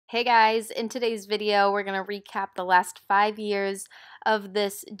Hey guys, in today's video we're going to recap the last 5 years of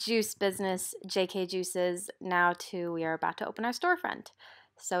this juice business, JK Juices, now to we are about to open our storefront.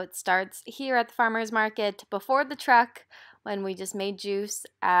 So it starts here at the farmer's market before the truck when we just made juice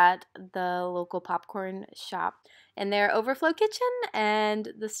at the local popcorn shop in their overflow kitchen,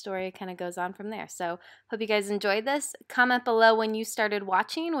 and the story kind of goes on from there. So hope you guys enjoyed this. Comment below when you started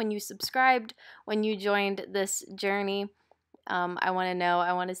watching, when you subscribed, when you joined this journey. I want to know.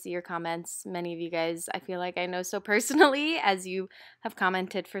 I want to see your comments. Many of you guys, I feel like I know so personally, as you have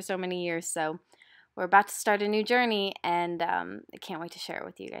commented for so many years. So we're about to start a new journey, and I can't wait to share it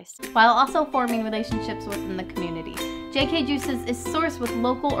with you guys. While also forming relationships within the community, JK Juices is sourced with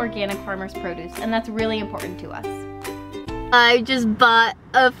local organic farmers' produce, and that's really important to us. I just bought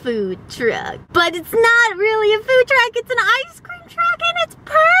a food truck, but it's not really a food truck. It's an ice cream truck, and it's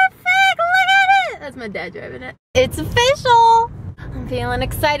perfect. Look at it. That's my dad driving it. It's official. I'm feeling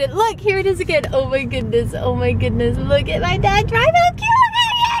excited. Look, here it is again. Oh my goodness. Oh my goodness. Look at my dad driving. How cute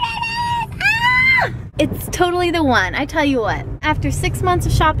it is. Ah! It's totally the one. I tell you what. After 6 months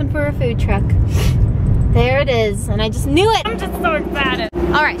of shopping for a food truck, there it is. And I just knew it. I'm just so excited.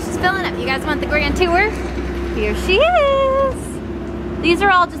 All right, she's filling up. You guys want the grand tour? Here she is. These are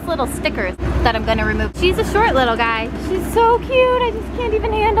all just little stickers that I'm gonna remove. She's a short little guy. She's so cute. I just can't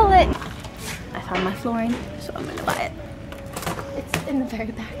even handle it. I found my flooring, so I'm gonna buy it. It's in the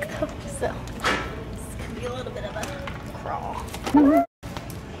very back though, so it's gonna be a little bit of a crawl.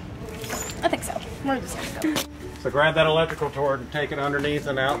 I think so. We're just gonna go. So grab that electrical cord and take it underneath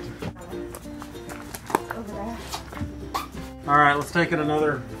and out. Over there. All right, let's take it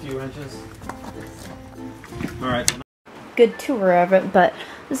another few inches. All right. Good tour of it, but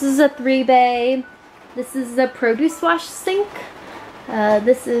this is a 3-bay. This is a produce wash sink.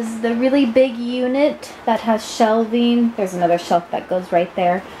 This is the really big unit that has shelving. There's another shelf that goes right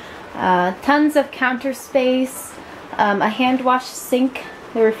there. Tons of counter space. A hand wash sink.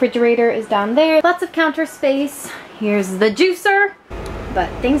 The refrigerator is down there. Lots of counter space. Here's the juicer. But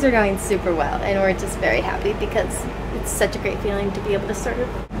things are going super well, and we're just very happy because it's such a great feeling to be able to serve.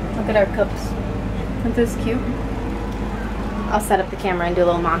 Look at our cups. Aren't those cute? I'll set up the camera and do a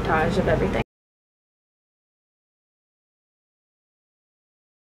little montage of everything.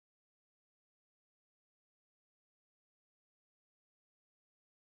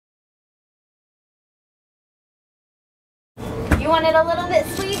 You want it a little bit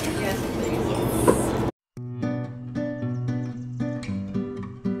sweet? Yes, please. Yes.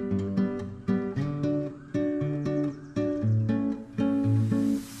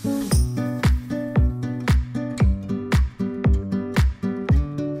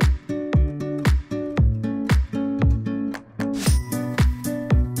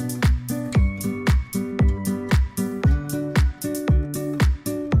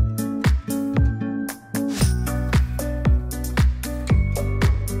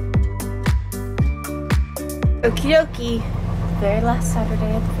 Okie dokie. Very last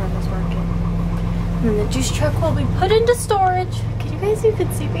Saturday at the farmer's market. And then the juice truck will be put into storage. Can you guys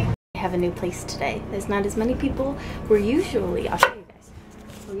even see me? I have a new place today. There's not as many people. We're usually, I'll show you guys.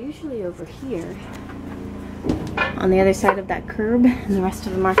 We're usually over here on the other side of that curb, and the rest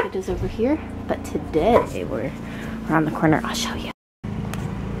of the market is over here. But today we're around the corner. I'll show you.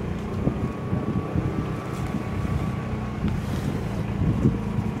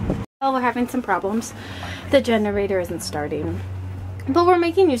 Well, we're having some problems. The generator isn't starting, but we're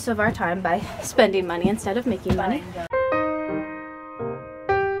making use of our time by spending money instead of making money.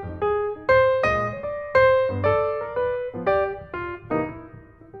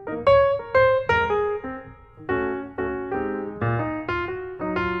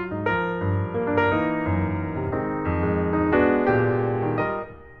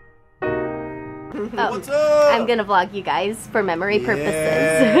 What's up? I'm gonna vlog you guys for memory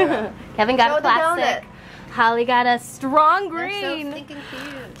purposes. Kevin got a classic. Holly got a strong green. So stinking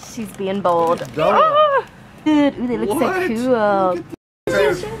cute. She's being bold. Oh, dude, ooh, they look so cool.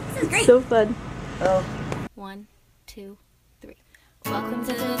 This is great. So fun. Oh. 1, 2, 3. Welcome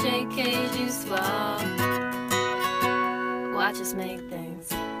to the JK Juice Vlog. Watch us make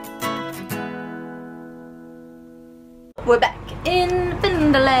things. We're back in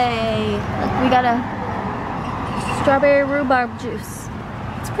Findlay. Look, we got a strawberry rhubarb juice.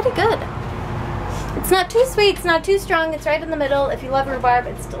 It's pretty good. It's not too sweet, it's not too strong, it's right in the middle. If you love rhubarb,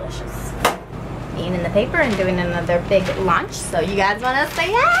 it's delicious. Being in the paper and doing another big launch, so you guys want to say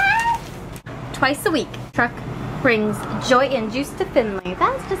yeah? Twice a week, truck brings joy and juice to Findlay.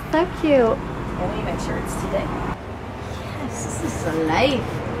 That's just so cute. Let me make sure it's today. Yes, this is a life.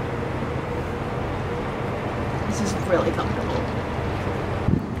 This is really comfortable.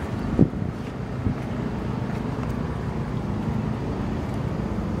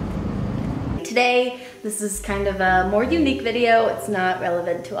 today this is kind of a more unique video. It's not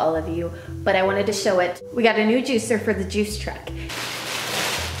relevant to all of you, but I wanted to show it. We got a new juicer for the juice truck.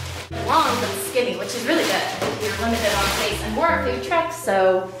 Long but skinny, which is really good. We're limited on space and we're a food truck,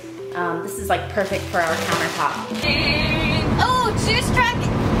 so this is like perfect for our countertop. Oh, juice truck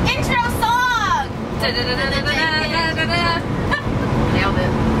intro song! Nailed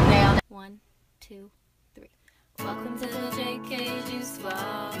it. Nailed it. 1, 2, 3. Welcome to the JK Juice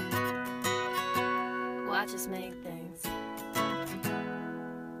Vlog. Watch us make things.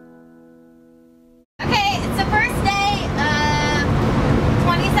 Okay, it's the first day of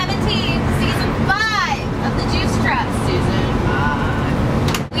 2017, season 5 of the juice truck. Season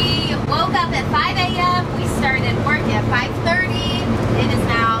 5. We woke up at 5 a.m. We started work at 5:30. It is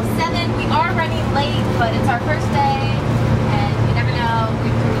now 7. We are running late, but it's our first day, and you never know.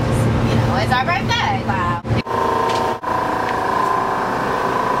 We just, you know, it's our birthday. Wow.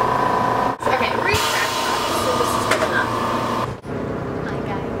 Okay, refresh. So this is good enough. Hi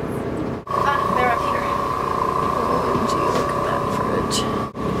guys. They're up here. OMG, look at that fridge.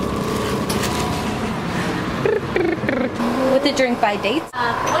 With the drink by dates.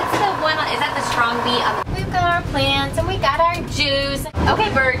 What's the one? Is that the strong beet? We've got our plants and we got our juice.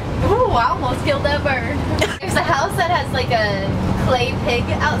 Okay, bird. Ooh, I almost killed that bird. There's a house that has like a clay pig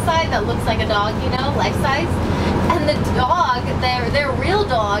outside that looks like a dog, you know, life size. And the dog, their real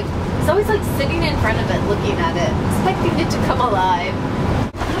dog, is always like sitting in front of it, looking at it, expecting it to come alive.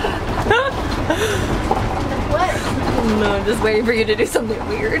 What? No, I'm just waiting for you to do something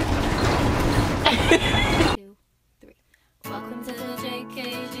weird. 2, 3. Welcome to the JK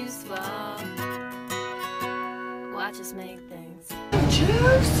Juice Vlog. Watch us make things.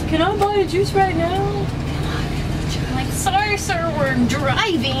 Juice? Can I buy a juice right now? I'm like, sorry sir, we're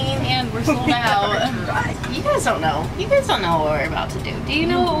driving and we're sold out. You guys don't know. You guys don't know what we're about to do. Do you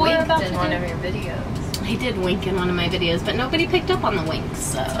know what we're about to do? In one of your videos. I did wink in one of my videos, but nobody picked up on the winks,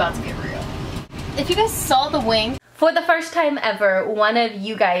 so. It's about to get real. If you guys saw the wink, for the first time ever, one of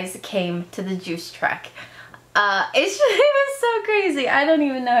you guys came to the juice truck. It was so crazy. I don't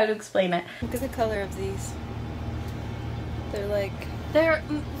even know how to explain it. Look at the color of these. They're like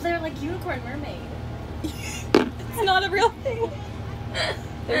unicorn mermaid. it's not a real thing.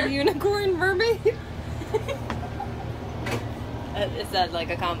 They're unicorn mermaid. Is that like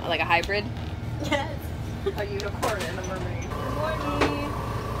a hybrid? Yes. A unicorn and a mermaid. Good morning.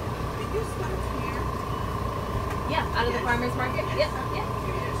 Yeah, out of the farmer's market. Yeah, yeah.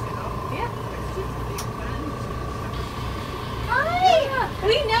 Yeah. Hi! Yeah.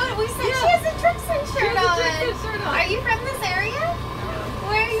 We know it. We said she has a Trixon shirt on. Are you from this area? No.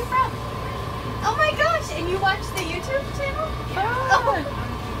 Where are you from? Oh my gosh! And you watch the YouTube channel? Yeah.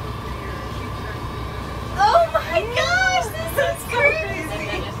 Oh my gosh! This is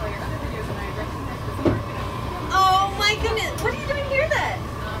crazy! Oh my goodness! What are you doing here then?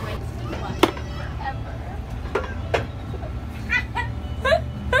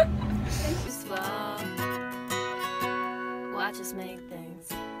 Watch us make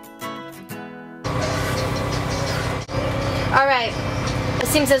things. Alright, it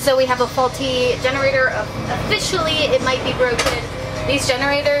seems as though we have a faulty generator. Officially, it might be broken. These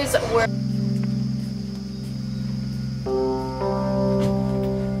generators were...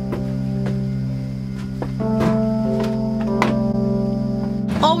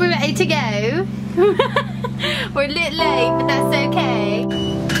 Oh, we're ready to go. We're a little late, but that's okay.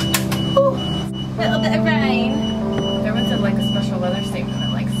 Whew. A little bit of rain. There was like a special weather statement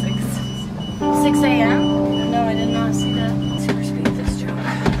at like 6 a.m.? No, I did not see that. Super speed this job.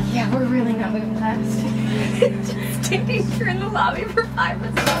 Yeah, we're really not moving fast. Just standing here in the lobby for 5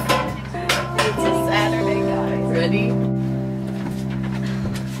 minutes. It's a Saturday, guys. Ready?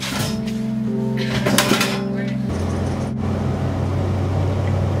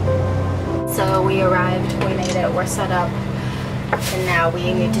 So we arrived, we made it, we're set up, and now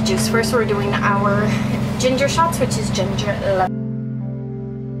we need to juice. First we're doing our ginger shots, which is ginger lemon.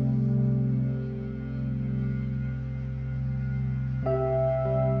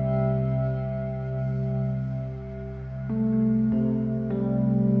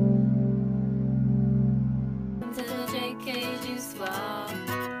 To the JK Juice Vlog.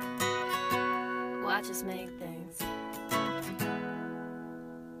 Watch us make things.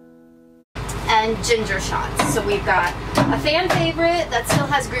 And ginger shots. So we've got a fan favorite that still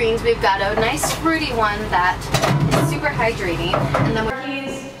has greens. We've got a nice fruity one that is super hydrating. And then we're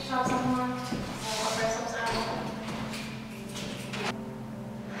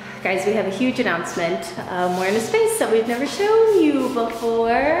guys, we have a huge announcement. We're in a space that we've never shown you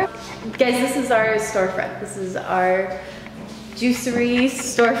before. Guys, this is our storefront. This is our juicery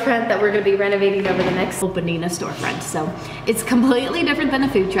storefront that we're gonna be renovating over the next opening a storefront. So it's completely different than a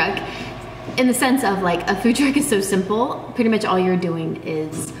food truck in the sense of like a food truck is so simple. Pretty much all you're doing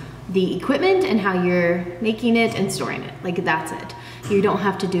is the equipment and how you're making it and storing it. Like that's it. You don't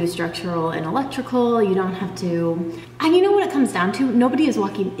have to do structural and electrical. You don't have to, and you know what it comes down to? Nobody is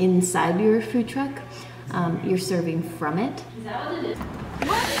walking inside your food truck. You're serving from it. Is that what it is?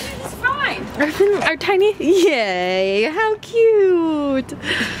 What? It's fine. Our tiny, yay, how cute.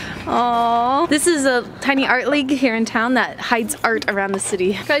 Aww. This is a tiny art league here in town that hides art around the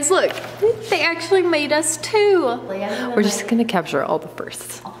city. Guys, look, they actually made us too. We're just gonna capture all the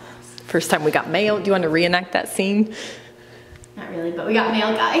firsts. First time we got mail. Do you want to reenact that scene? Not really, but we got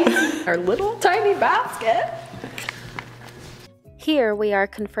mail, guys. Our little tiny basket. Here we are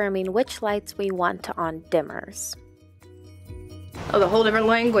confirming which lights we want on dimmers. Oh, the whole different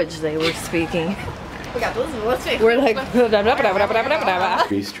language they were speaking. We got those. Let's see. We're like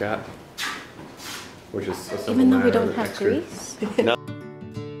Grease trap, which is a simple Even though we matter don't of have extra- grease. No.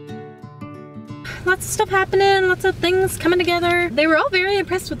 lots of stuff happening, lots of things coming together. They were all very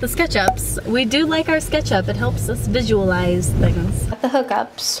impressed with the SketchUps. We do like our SketchUp. It helps us visualize things. Got the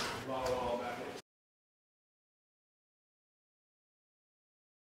hookups.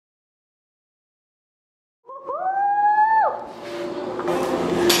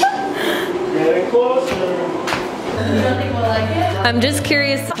 Getting closer. You don't think we'll like it? I'm just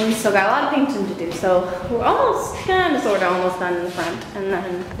curious. We still got a lot of painting to do, so we're almost, kind of, sort of, almost done in the front. And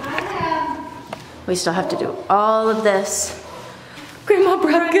then we still have to do all of this. Grandma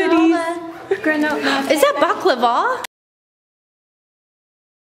brought goodies. Granola. Is that baklava?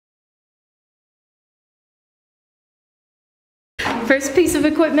 First piece of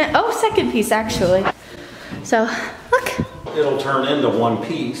equipment. Oh, second piece actually. So, look. It'll turn into one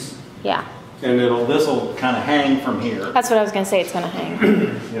piece, Yeah. and this will kind of hang from here. That's what I was gonna say, it's gonna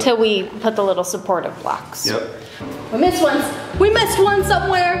hang. Till we put the little supportive blocks. Yep. We missed one. We missed one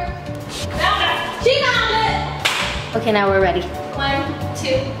somewhere. Found it. She found it. Okay, now we're ready. 1, 2,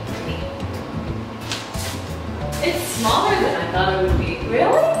 3. It's smaller than I thought it would be.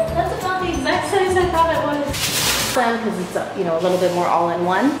 Really? That's about the exact size I thought it was. Because it's a little bit more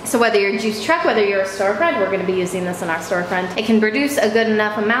all-in-one. So whether you're a juice truck, whether you're a storefront, we're going to be using this in our storefront. It can produce a good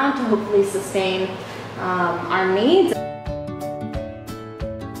enough amount to hopefully sustain our needs.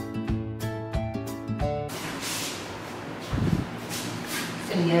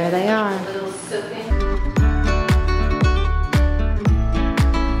 And there they are.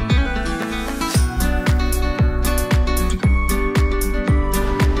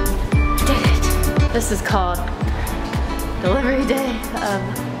 This is called delivery day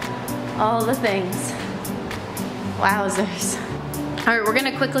of all the things. Wowzers. All right, we're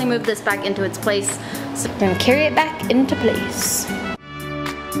gonna quickly move this back into its place. So we're gonna carry it back into place.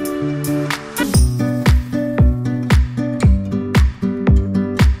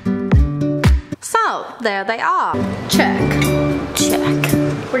 So, there they are. Check, check.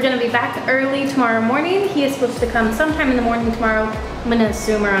 We're gonna be back early tomorrow morning. He is supposed to come sometime in the morning tomorrow. I'm gonna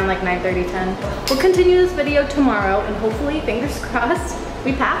assume around like 9:30, 10. We'll continue this video tomorrow and hopefully, fingers crossed,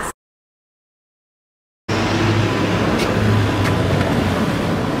 we pass.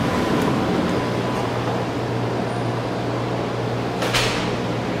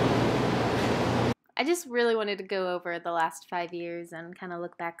 I just really wanted to go over the last 5 years and kind of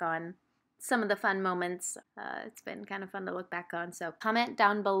look back on some of the fun moments. It's been kind of fun to look back on. So comment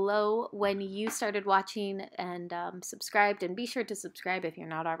down below when you started watching and subscribed, and be sure to subscribe if you're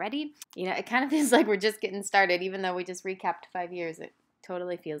not already. You know, it kind of feels like we're just getting started, even though we just recapped 5 years. It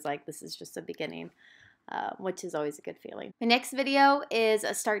totally feels like this is just the beginning, which is always a good feeling. My next video is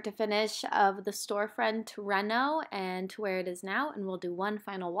a start to finish of the storefront reno and to where it is now, and we'll do one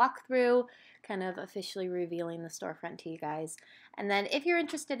final walkthrough, kind of officially revealing the storefront to you guys. And then if you're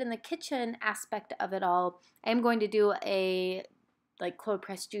interested in the kitchen aspect of it all, I'm going to do a cold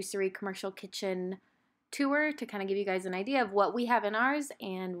press juicery commercial kitchen tour to kind of give you guys an idea of what we have in ours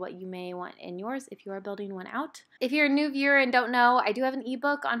and what you may want in yours if you are building one out. If you're a new viewer and don't know, I do have an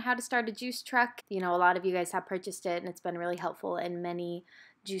ebook on how to start a juice truck. You know, a lot of you guys have purchased it and it's been really helpful in many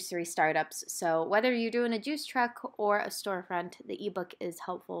juicery startups. So whether you're doing a juice truck or a storefront, the ebook is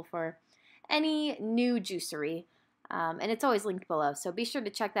helpful for any new juicery, and it's always linked below, so be sure to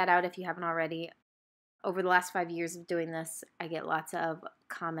check that out if you haven't already. Over the last 5 years of doing this, I get lots of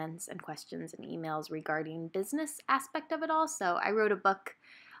comments and questions and emails regarding business aspect of it all, so I wrote a book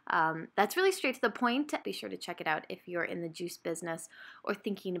that's really straight to the point. Be sure to check it out if you're in the juice business or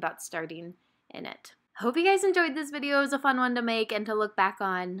thinking about starting in it. I hope you guys enjoyed this video. It was a fun one to make and to look back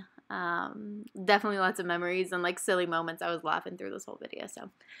on. Definitely lots of memories and like silly moments. I was laughing through this whole video. So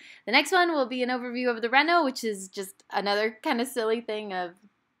the next one will be an overview of the reno, which is just another kind of silly thing of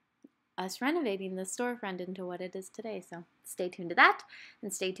us renovating the storefront into what it is today. So stay tuned to that,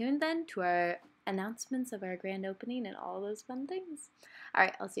 and stay tuned then to our announcements of our grand opening and all those fun things. All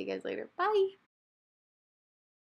right, I'll see you guys later. Bye.